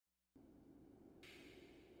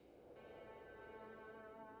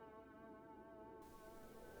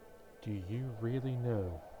Do you really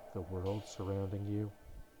know the world surrounding you?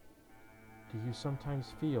 Do you sometimes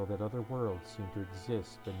feel that other worlds seem to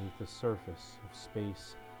exist beneath the surface of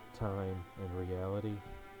space, time, and reality?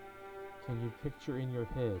 Can you picture in your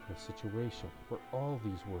head a situation where all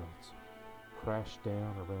these worlds crash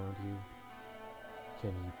down around you?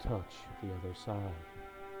 Can you touch the other side?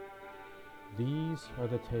 These are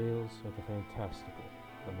the tales of the fantastical,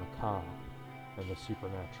 the macabre, and the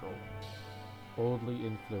supernatural, boldly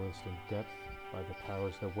influenced in depth by the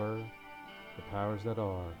powers that were, the powers that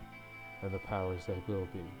are, and the powers that will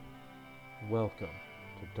be. Welcome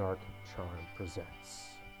to Dark Charm Presents.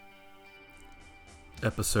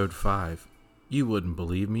 Episode 5. You wouldn't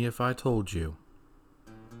believe me if I told you.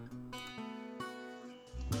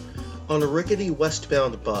 On a rickety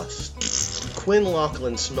westbound bus, Quinn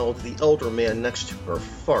Lachlan smelled the elder man next to her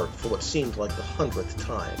fart for what seemed like the 100th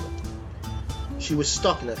time. She was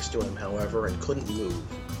stuck next to him, however, and couldn't move.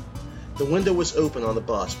 The window was open on the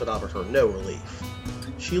bus, but offered her no relief.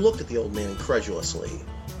 She looked at the old man incredulously.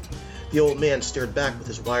 The old man stared back with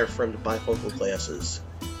his wire-framed bifocal glasses.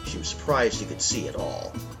 She was surprised he could see at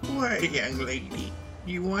all. Why, young lady,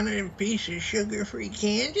 you want a piece of sugar-free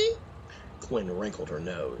candy? Quinn wrinkled her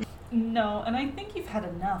nose. No, and I think you've had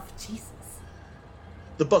enough. Jesus.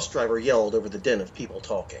 The bus driver yelled over the din of people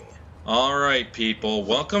talking. All right, people,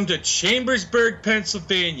 welcome to Chambersburg,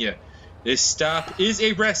 Pennsylvania. This stop is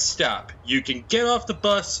a rest stop. You can get off the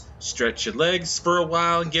bus, stretch your legs for a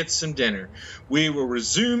while, and get some dinner. We will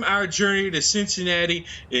resume our journey to Cincinnati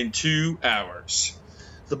in 2 hours.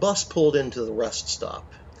 The bus pulled into the rest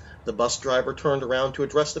stop. The bus driver turned around to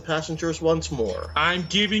address the passengers once more. I'm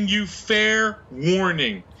giving you fair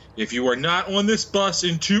warning. If you are not on this bus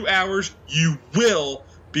in 2 hours, you will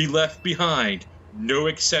be left behind. No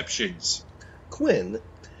exceptions. Quinn,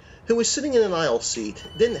 who was sitting in an aisle seat,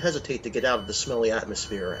 didn't hesitate to get out of the smelly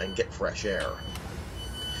atmosphere and get fresh air.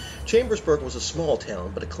 Chambersburg was a small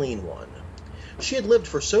town, but a clean one. She had lived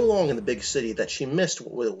for so long in the big city that she missed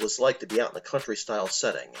what it was like to be out in a country-style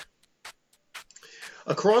setting.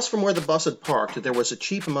 Across from where the bus had parked, there was a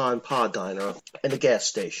cheap ma-and-pa diner and a gas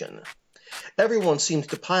station. Everyone seemed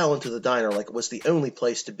to pile into the diner like it was the only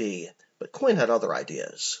place to be, but Quinn had other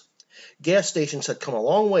ideas. Gas stations had come a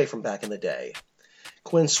long way from back in the day.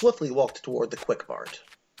 Quinn swiftly walked toward the Quick Mart.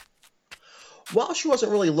 While she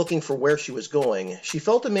wasn't really looking for where she was going, she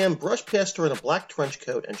felt a man brush past her in a black trench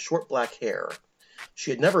coat and short black hair.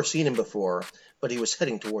 She had never seen him before, but he was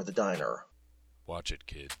heading toward the diner. Watch it,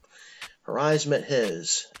 kid. Her eyes met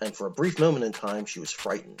his, and for a brief moment in time she was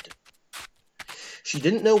frightened. She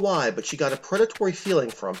didn't know why, but she got a predatory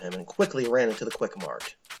feeling from him and quickly ran into the Quick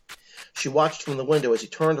Mart. She watched from the window as he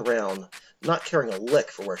turned around, not caring a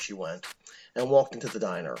lick for where she went, and walked into the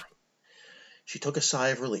diner. She took a sigh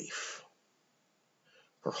of relief.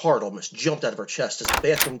 Her heart almost jumped out of her chest as the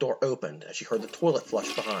bathroom door opened as she heard the toilet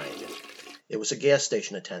flush behind. It was a gas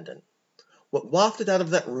station attendant. What wafted out of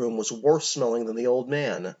that room was worse smelling than the old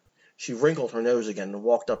man. She wrinkled her nose again and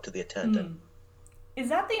walked up to the attendant. Is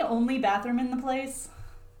that the only bathroom in the place?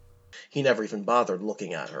 He never even bothered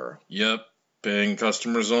looking at her. Yep, paying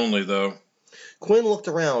customers only, though. Quinn looked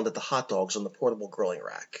around at the hot dogs on the portable grilling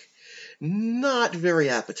rack. Not very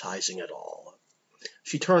appetizing at all.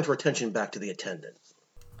 She turned her attention back to the attendant.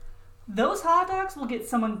 Those hot dogs will get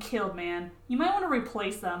someone killed, man. You might want to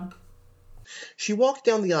replace them. She walked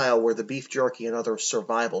down the aisle where the beef jerky and other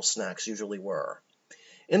survival snacks usually were.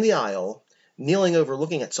 In the aisle, kneeling over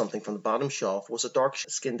looking at something from the bottom shelf, was a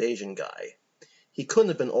dark-skinned Asian guy. He couldn't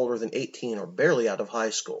have been older than 18 or barely out of high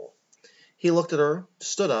school. He looked at her,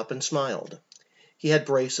 stood up, and smiled. He had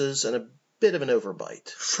braces and a bit of an overbite.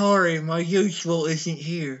 Sorry, my usual isn't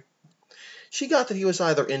here. She got that he was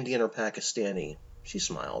either Indian or Pakistani. She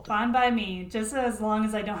smiled. Fine by me, just as long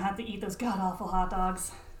as I don't have to eat those god-awful hot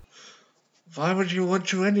dogs. Why would you want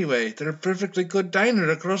to anyway? They're a perfectly good diner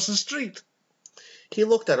across the street. He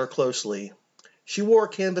looked at her closely. She wore a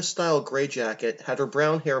canvas-style gray jacket, had her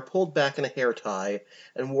brown hair pulled back in a hair tie,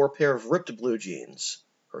 and wore a pair of ripped blue jeans.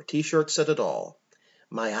 Her t-shirt said it all.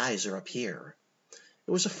 My eyes are up here.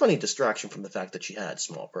 It was a funny distraction from the fact that she had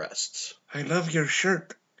small breasts. I love your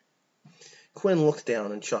shirt. Quinn looked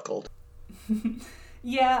down and chuckled.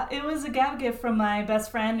 Yeah, it was a gab gift from my best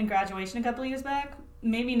friend in graduation a couple years back.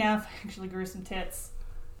 Maybe now if I actually grew some tits.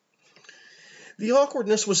 The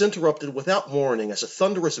awkwardness was interrupted without warning as a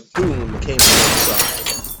thunderous boom came from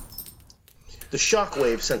outside. The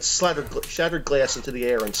shockwave sent shattered glass into the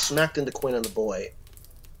air and smacked into Quinn and the boy.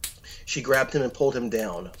 She grabbed him and pulled him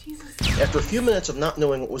down. Jesus. After a few minutes of not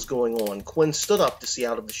knowing what was going on, Quinn stood up to see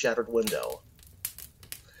out of the shattered window.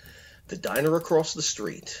 The diner across the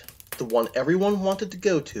street, The one everyone wanted to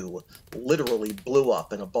go to literally blew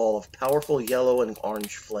up in a ball of powerful yellow and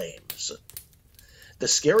orange flames. The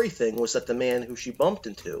scary thing was that the man who she bumped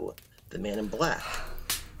into, the man in black,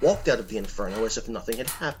 walked out of the inferno as if nothing had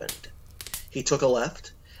happened. He took a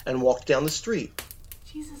left and walked down the street.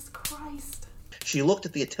 Jesus Christ. She looked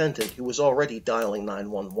at the attendant who was already dialing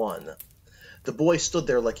 911. The boy stood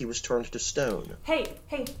there like he was turned to stone. Hey,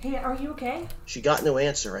 are you okay? She got no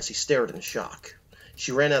answer as he stared in shock.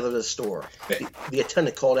 She ran out of the store. The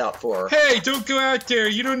attendant called out for her. Hey, don't go out there.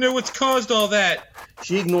 You don't know what's caused all that.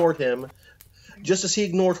 She ignored him, just as he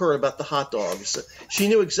ignored her about the hot dogs. She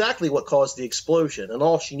knew exactly what caused the explosion, and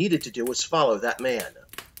all she needed to do was follow that man.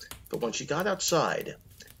 But when she got outside,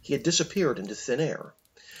 he had disappeared into thin air.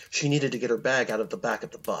 She needed to get her bag out of the back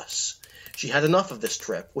of the bus. She had enough of this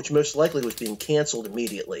trip, which most likely was being canceled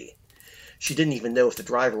immediately. She didn't even know if the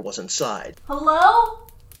driver was inside. Hello?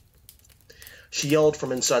 She yelled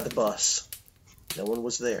from inside the bus. No one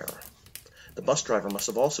was there. The bus driver must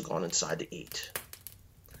have also gone inside to eat.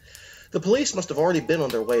 The police must have already been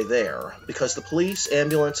on their way there, because the police,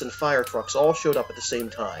 ambulance, and fire trucks all showed up at the same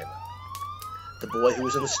time. The boy who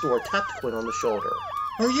was in the store tapped Quinn on the shoulder.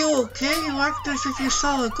 Are you okay? You act as if you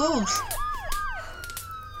saw a ghost.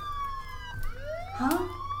 Huh?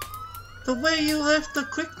 The way you left the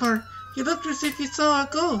Quick Mart, you looked as if you saw a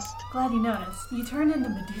ghost. Glad you noticed. You turned into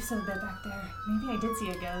Medusa a bit back there. Maybe I did see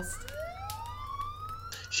a ghost.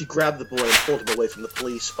 She grabbed the boy and pulled him away from the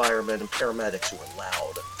police, firemen, and paramedics who were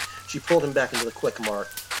loud. She pulled him back into the Quick Mart.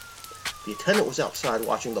 The attendant was outside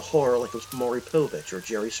watching the horror like it was Maury Povich or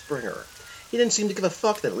Jerry Springer. He didn't seem to give a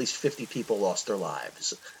fuck that at least 50 people lost their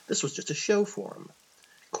lives. This was just a show for him.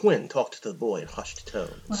 Quinn talked to the boy in hushed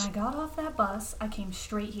tones. When I got off that bus, I came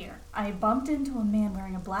straight here. I bumped into a man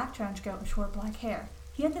wearing a black trench coat and short black hair.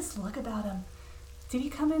 He had this look about him. Did he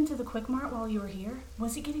come into the Quick Mart while you were here?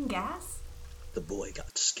 Was he getting gas? The boy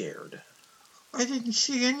got scared. I didn't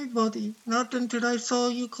see anybody, not until I saw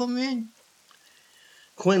you come in.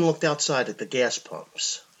 Quinn looked outside at the gas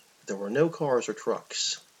pumps. There were no cars or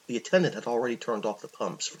trucks. The attendant had already turned off the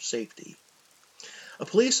pumps for safety. A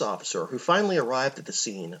police officer, who finally arrived at the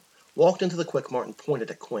scene, walked into the Quick Mart and pointed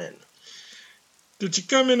at Quinn. Did you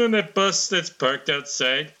come in on that bus that's parked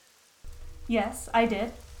outside? Yes, I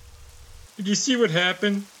did. Did you see what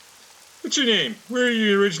happened? What's your name? Where are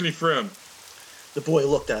you originally from? The boy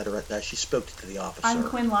looked at her as she spoke to the officer. I'm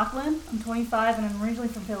Quinn Lachlan. I'm 25 and I'm originally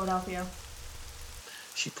from Philadelphia.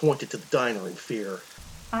 She pointed to the diner in fear.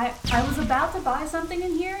 I was about to buy something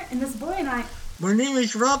in here, and this boy and I... My name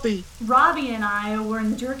is Robbie. Robbie and I were in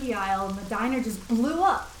the jerky aisle, and the diner just blew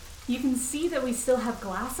up. You can see that we still have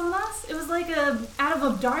glass on us. It was like out of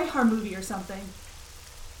a Die Hard movie or something.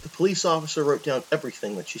 The police officer wrote down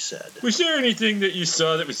everything that she said. Was there anything that you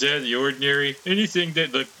saw that was out of the ordinary? Anything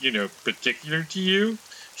that looked, particular to you?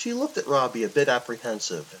 She looked at Robbie a bit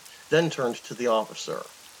apprehensive, then turned to the officer.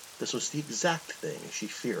 This was the exact thing she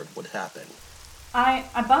feared would happen.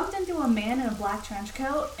 I bumped into a man in a black trench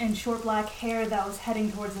coat and short black hair that was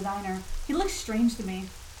heading towards the diner. He looked strange to me.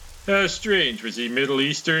 How strange. Was he Middle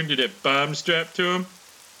Eastern? Did a bomb strapped to him?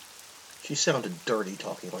 She sounded dirty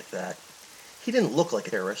talking like that. He didn't look like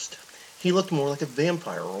a terrorist. He looked more like a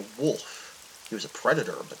vampire or a wolf. He was a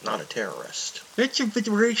predator, but not a terrorist. That's a bit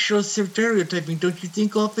racial stereotyping, don't you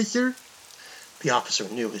think, officer? The officer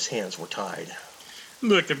knew his hands were tied.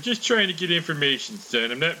 Look, I'm just trying to get information,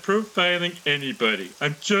 son. I'm not profiling anybody.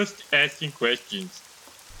 I'm just asking questions.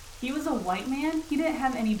 He was a white man. He didn't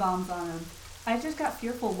have any bombs on him. I just got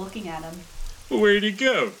fearful looking at him. Well, where'd he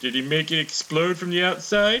go? Did he make it explode from the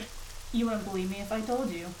outside? You wouldn't believe me if I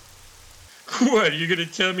told you. What, you're gonna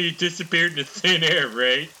tell me he disappeared into thin air,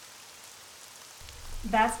 right?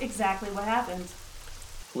 That's exactly what happened.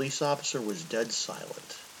 Police officer was dead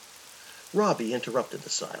silent. Robbie interrupted the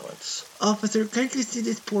silence. Officer, can't you see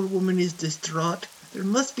this poor woman is distraught? There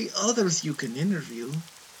must be others you can interview.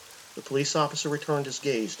 The police officer returned his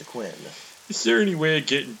gaze to Quinn. Is there any way of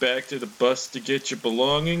getting back to the bus to get your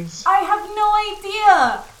belongings? I have no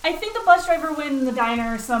idea. I think the bus driver went in the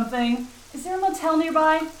diner or something. Is there a motel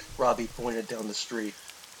nearby? Robbie pointed down the street.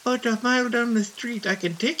 About a mile down the street. I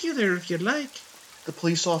can take you there if you'd like. The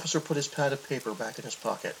police officer put his pad of paper back in his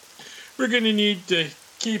pocket. We're gonna need to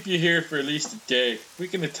keep you here for at least a day. We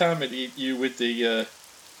can accommodate you with the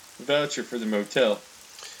voucher for the motel.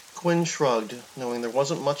 Quinn shrugged, knowing there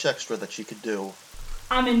wasn't much extra that she could do.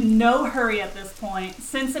 I'm in no hurry at this point.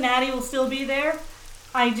 Cincinnati will still be there.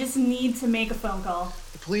 I just need to make a phone call.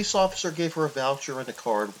 The police officer gave her a voucher and a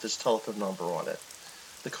card with his telephone number on it.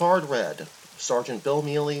 The card read, Sergeant Bill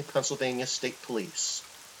Mealy, Pennsylvania State Police.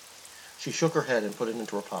 She shook her head and put it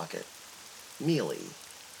into her pocket. Mealy.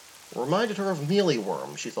 reminded her of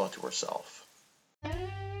mealyworms, she thought to herself.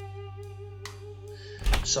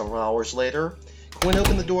 Several hours later, Quinn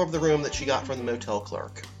opened the door of the room that she got from the motel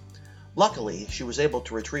clerk. Luckily, she was able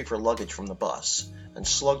to retrieve her luggage from the bus and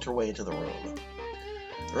slugged her way into the room.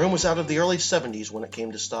 The room was out of the early 70s when it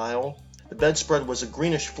came to style. The bedspread was a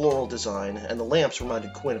greenish floral design, and the lamps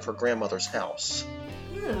reminded Quinn of her grandmother's house.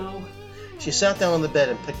 Ew. She sat down on the bed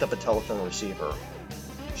and picked up a telephone receiver.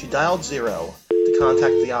 She dialed 0 to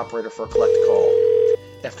contact the operator for a collect call.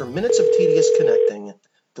 After minutes of tedious connecting,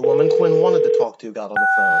 the woman Quinn wanted to talk to got on the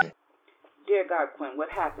phone. Dear God, Quinn, what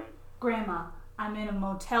happened? Grandma, I'm in a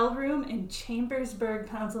motel room in Chambersburg,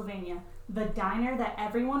 Pennsylvania. The diner that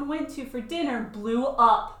everyone went to for dinner blew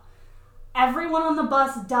up. Everyone on the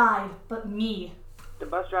bus died, but me. The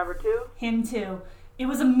bus driver too? Him too. It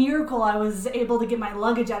was a miracle I was able to get my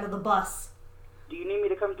luggage out of the bus. Do you need me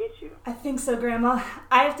to come get you? I think so, Grandma.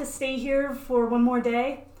 I have to stay here for one more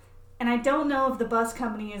day, and I don't know if the bus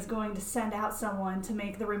company is going to send out someone to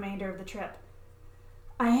make the remainder of the trip.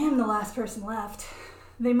 I am the last person left.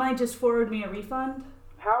 They might just forward me a refund.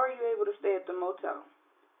 How are you able to stay at the motel?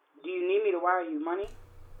 Do you need me to wire you money?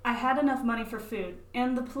 I had enough money for food,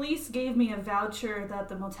 and the police gave me a voucher that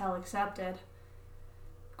the motel accepted.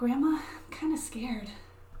 Grandma, I'm kind of scared.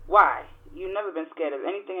 Why? You've never been scared of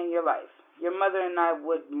anything in your life. Your mother and I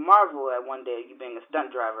would marvel at one day you being a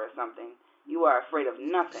stunt driver or something. You are afraid of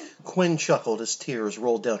nothing. Quinn chuckled as tears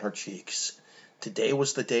rolled down her cheeks. Today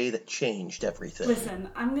was the day that changed everything. Listen,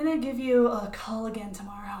 I'm gonna give you a call again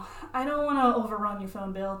tomorrow. I don't want to overrun your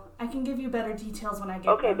phone bill. I can give you better details when I get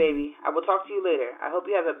Okay, them. baby. I will talk to you later. I hope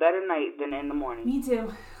you have a better night than in the morning. Me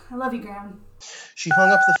too. I love you, Graham. She hung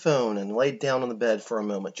up the phone and laid down on the bed for a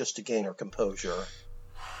moment just to gain her composure.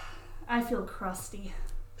 I feel crusty.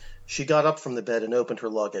 She got up from the bed and opened her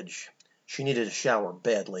luggage. She needed a shower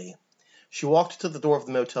badly. She walked to the door of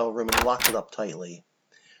the motel room and locked it up tightly.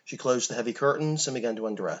 She closed the heavy curtains and began to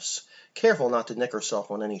undress, careful not to nick herself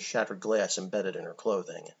on any shattered glass embedded in her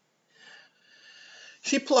clothing.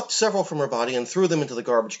 She plucked several from her body and threw them into the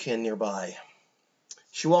garbage can nearby.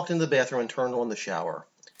 She walked into the bathroom and turned on the shower.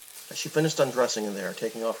 As she finished undressing in there,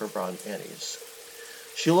 taking off her bra and panties,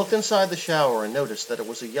 she looked inside the shower and noticed that it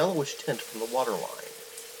was a yellowish tint from the water line.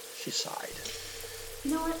 She sighed.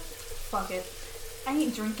 You know what? Fuck it. I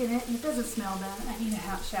ain't drinking it, and it doesn't smell bad. I need a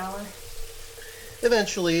hot shower.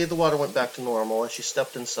 Eventually, the water went back to normal as she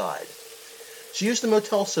stepped inside. She used the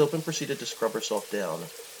motel soap and proceeded to scrub herself down.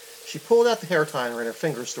 She pulled out the hair tie and ran her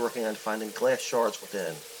fingers through her hand, finding glass shards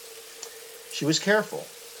within. She was careful,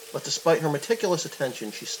 but despite her meticulous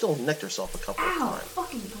attention, she still nicked herself a couple of times.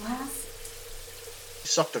 Fucking glass. She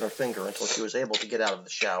sucked on her finger until she was able to get out of the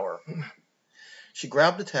shower. She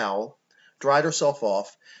grabbed a towel, dried herself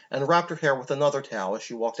off, and wrapped her hair with another towel as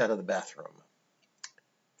she walked out of the bathroom.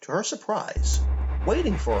 To her surprise,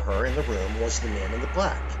 waiting for her in the room was the man in the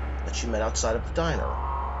black that she met outside of the diner.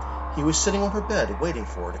 He was sitting on her bed waiting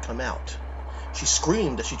for her to come out. She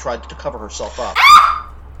screamed as she tried to cover herself up.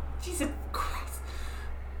 Jesus Christ.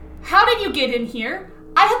 How did you get in here?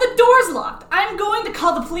 I had the doors locked. I'm going to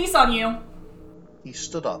call the police on you. He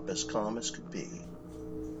stood up as calm as could be.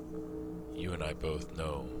 You and I both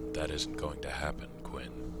know that isn't going to happen,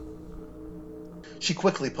 Quinn. She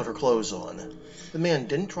quickly put her clothes on. The man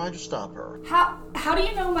didn't try to stop her. How do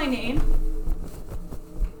you know my name?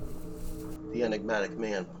 The enigmatic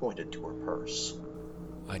man pointed to her purse.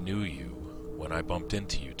 I knew you when I bumped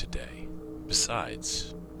into you today.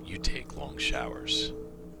 Besides, you take long showers.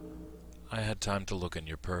 I had time to look in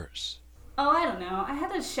your purse. Oh, I don't know. I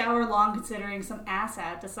had to shower long considering some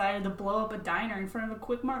asshat decided to blow up a diner in front of a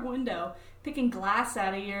Quick Mart window. Picking glass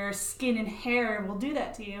out of your skin and hair will do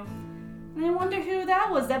that to you. And I wonder who that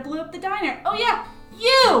was that blew up the diner. Oh yeah,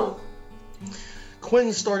 you!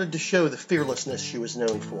 Quinn started to show the fearlessness she was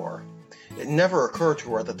known for. It never occurred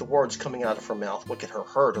to her that the words coming out of her mouth would get her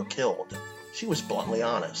hurt or killed. She was bluntly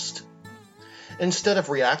honest. Instead of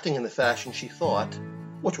reacting in the fashion she thought,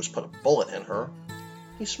 which was put a bullet in her,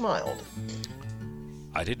 he smiled.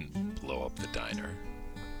 I didn't blow up the diner.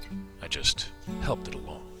 I just helped it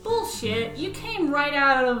along. Bullshit. You came right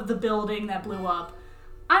out of the building that blew up.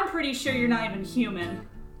 I'm pretty sure you're not even human.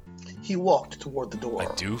 He walked toward the door.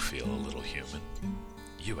 I do feel a little human.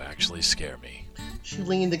 You actually scare me. She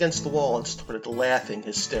leaned against the wall and started laughing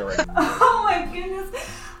hysterically. Oh my goodness.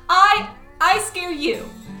 I scare you.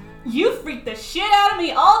 You freak the shit out of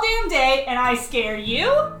me all damn day, and I scare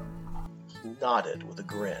you? He nodded with a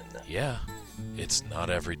grin. Yeah, it's not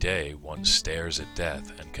every day one stares at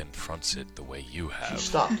death and confronts it the way you have. She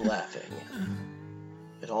stopped laughing.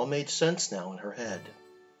 It all made sense now in her head.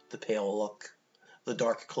 The pale look, The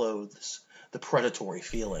dark clothes, the predatory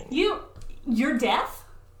feeling. You're Death?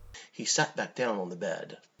 He sat back down on the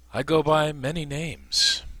bed. I go by many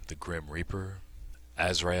names. The Grim Reaper,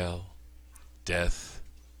 Azrael, Death,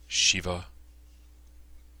 Shiva.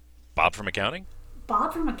 Bob from accounting?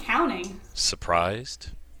 Bob from accounting? Surprised?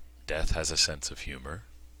 Death has a sense of humor.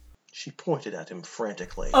 She pointed at him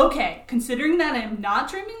frantically. Okay, considering that I'm not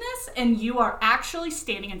dreaming this, and you are actually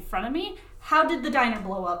standing in front of me, how did the diner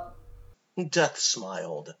blow up? Death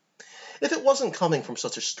smiled. If it wasn't coming from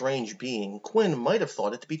such a strange being, Quinn might have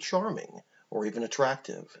thought it to be charming, or even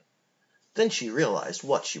attractive. Then she realized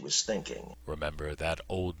what she was thinking. Remember that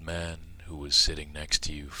old man who was sitting next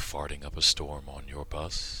to you farting up a storm on your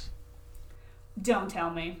bus? Don't tell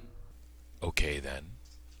me. Okay then,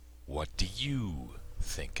 what do you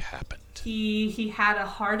think happened? He had a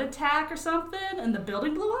heart attack or something, and the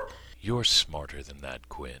building blew up? You're smarter than that,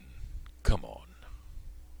 Quinn. Come on.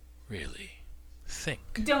 Really.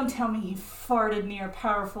 Think. Don't tell me he farted near a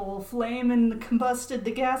powerful flame and combusted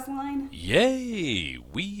the gas line. Yay!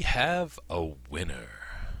 We have a winner.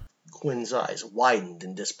 Quinn's eyes widened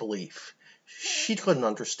in disbelief. She couldn't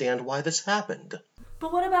understand why this happened.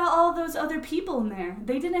 But what about all those other people in there?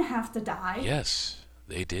 They didn't have to die. Yes,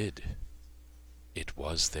 they did. It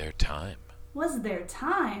was their time. Was their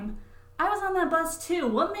time? I was on that bus too.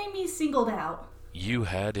 What made me singled out? You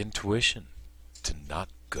had intuition to not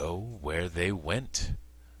go where they went.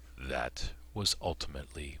 That was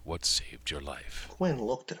ultimately what saved your life. Quinn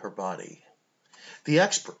looked at her body. The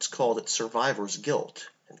experts called it survivor's guilt,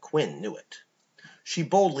 and Quinn knew it. She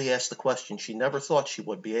boldly asked the question she never thought she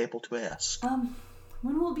would be able to ask.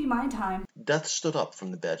 When will it be my time? Death stood up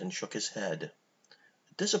from the bed and shook his head.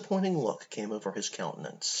 A disappointing look came over his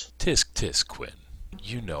countenance. Tisk, tisk, Quinn.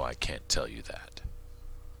 You know I can't tell you that.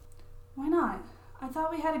 Why not? I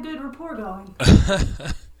thought we had a good rapport going.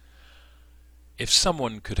 If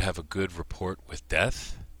someone could have a good rapport with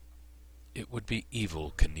Death, it would be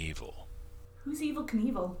Evel Knievel. Who's Evel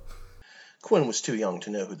Knievel? Quinn was too young to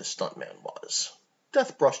know who the stuntman was.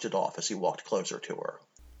 Death brushed it off as he walked closer to her.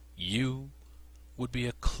 You would be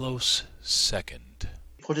a close second.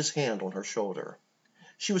 He put his hand on her shoulder.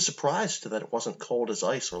 She was surprised that it wasn't cold as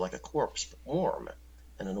ice or like a corpse, but warm,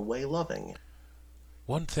 and in a way loving.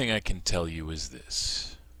 One thing I can tell you is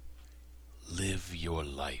this. Live your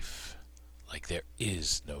life like there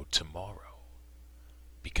is no tomorrow.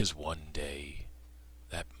 Because one day,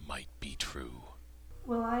 that might be true.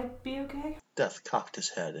 Will I be okay? Death cocked his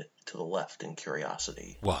head to the left in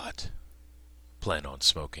curiosity. What? Plan on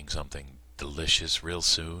smoking something delicious real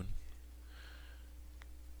soon?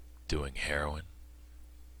 Doing heroin?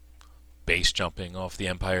 Base jumping off the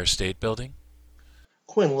Empire State Building?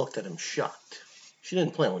 Quinn looked at him shocked. She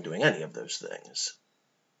didn't plan on doing any of those things.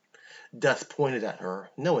 Death pointed at her,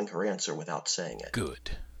 knowing her answer without saying it.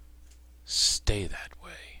 Good. Stay that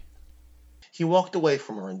way. He walked away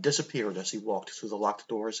from her and disappeared as he walked through the locked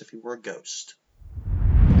door as if he were a ghost.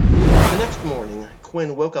 The next morning,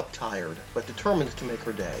 Quinn woke up tired, but determined to make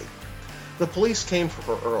her day. The police came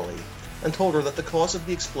for her early and told her that the cause of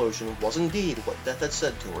the explosion was indeed what Death had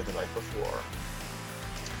said to her the night before.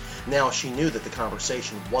 Now she knew that the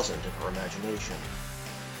conversation wasn't in her imagination.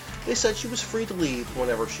 They said she was free to leave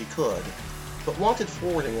whenever she could, but wanted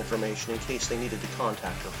forwarding information in case they needed to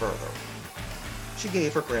contact her further. She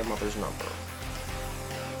gave her grandmother's number.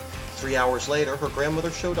 3 hours later, her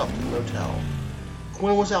grandmother showed up to the motel.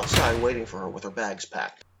 Quinn was outside waiting for her with her bags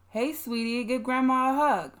packed. Hey, sweetie, give Grandma a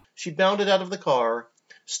hug. She bounded out of the car,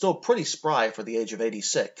 still pretty spry for the age of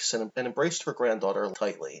 86, and embraced her granddaughter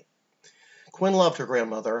tightly. Quinn loved her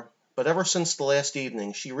grandmother, but ever since the last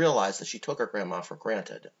evening, she realized that she took her grandma for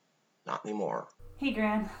granted. Not anymore. Hey,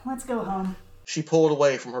 Gran, let's go home. She pulled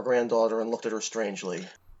away from her granddaughter and looked at her strangely.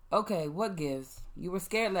 Okay, what gives? You were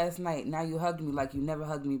scared last night. Now you hugged me like you never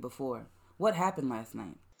hugged me before. What happened last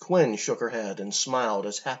night? Quinn shook her head and smiled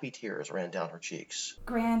as happy tears ran down her cheeks.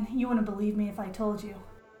 Gran, you wouldn't believe me if I told you.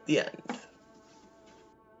 The end.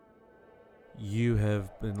 You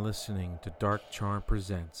have been listening to Dark Charm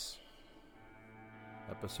Presents.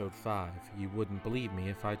 Episode 5, You Wouldn't Believe Me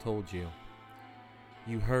If I Told You.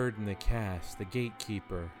 You heard in the cast the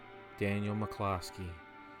gatekeeper, Daniel McCloskey,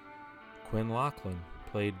 Quinn Lachlan,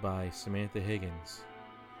 played by Samantha Higgins,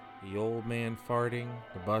 the old man farting,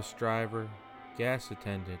 the bus driver, gas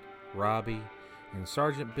attendant, Robbie, and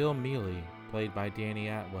Sergeant Bill Mealy, played by Danny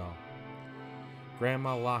Atwell,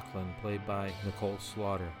 Grandma Lachlan, played by Nicole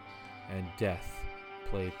Slaughter, and Death,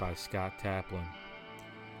 played by Scott Taplin.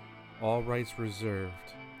 All rights reserved.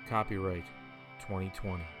 Copyright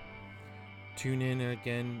 2020. Tune in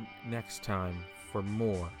again next time for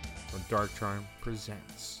more from Dark Charm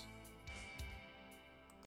Presents.